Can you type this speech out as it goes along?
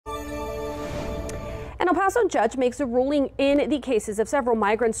An El Paso judge makes a ruling in the cases of several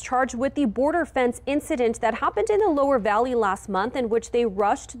migrants charged with the border fence incident that happened in the Lower Valley last month, in which they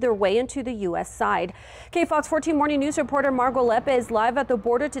rushed their way into the U.S. side. KFOX 14 Morning News reporter Margot Lepe is live at the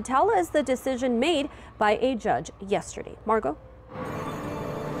border to tell us the decision made by a judge yesterday. Margot?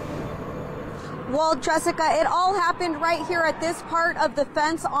 Well, Jessica, it all happened right here at this part of the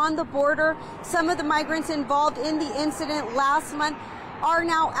fence on the border. Some of the migrants involved in the incident last month are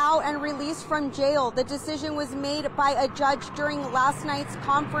now out and released from jail. The decision was made by a judge during last night's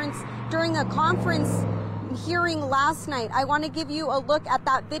conference, during a conference hearing last night. I want to give you a look at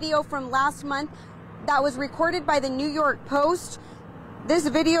that video from last month that was recorded by the New York Post. This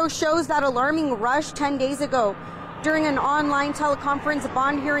video shows that alarming rush 10 days ago. During an online teleconference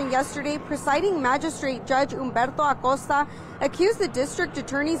bond hearing yesterday, presiding magistrate Judge Humberto Acosta accused the district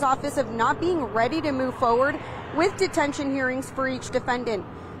attorney's office of not being ready to move forward with detention hearings for each defendant,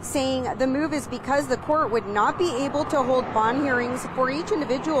 saying the move is because the court would not be able to hold bond hearings for each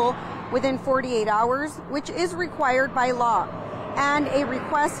individual within 48 hours, which is required by law, and a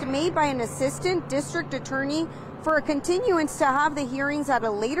request made by an assistant district attorney for a continuance to have the hearings at a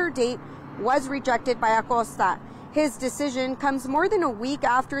later date was rejected by Acosta. His decision comes more than a week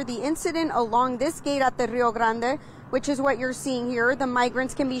after the incident along this gate at the Rio Grande, which is what you're seeing here. The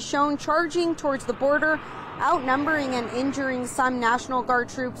migrants can be shown charging towards the border, outnumbering and injuring some National Guard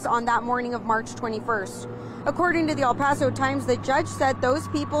troops on that morning of March 21st. According to the El Paso Times, the judge said those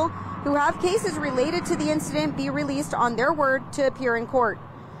people who have cases related to the incident be released on their word to appear in court.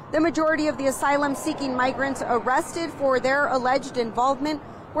 The majority of the asylum-seeking migrants arrested for their alleged involvement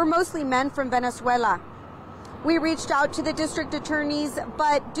were mostly men from Venezuela. We reached out to the district attorneys,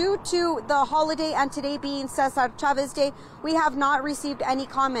 but due to the holiday and today being Cesar Chavez Day, we have not received any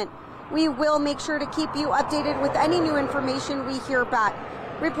comment. We will make sure to keep you updated with any new information we hear back.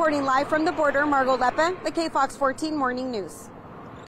 Reporting live from the border, Margot Lepe, the KFOX 14 Morning News.